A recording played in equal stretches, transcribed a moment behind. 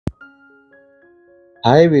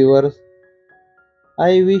Hi viewers,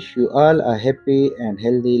 I wish you all a happy and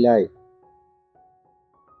healthy life.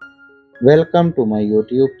 Welcome to my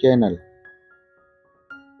YouTube channel.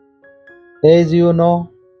 As you know,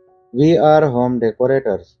 we are home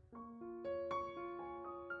decorators.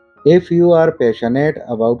 If you are passionate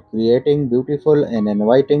about creating beautiful and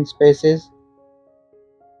inviting spaces,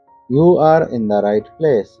 you are in the right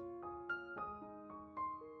place.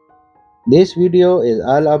 This video is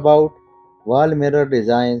all about wall mirror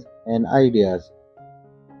designs and ideas.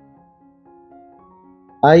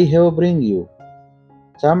 I have bring you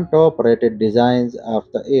some top rated designs of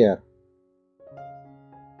the year.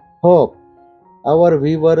 Hope our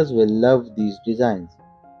viewers will love these designs.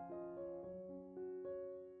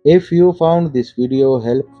 If you found this video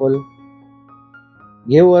helpful,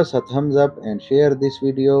 give us a thumbs up and share this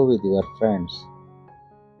video with your friends.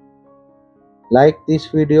 Like this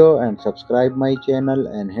video and subscribe my channel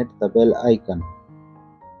and hit the bell icon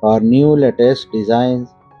for new latest designs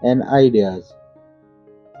and ideas.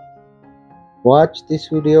 Watch this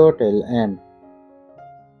video till end.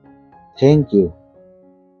 Thank you.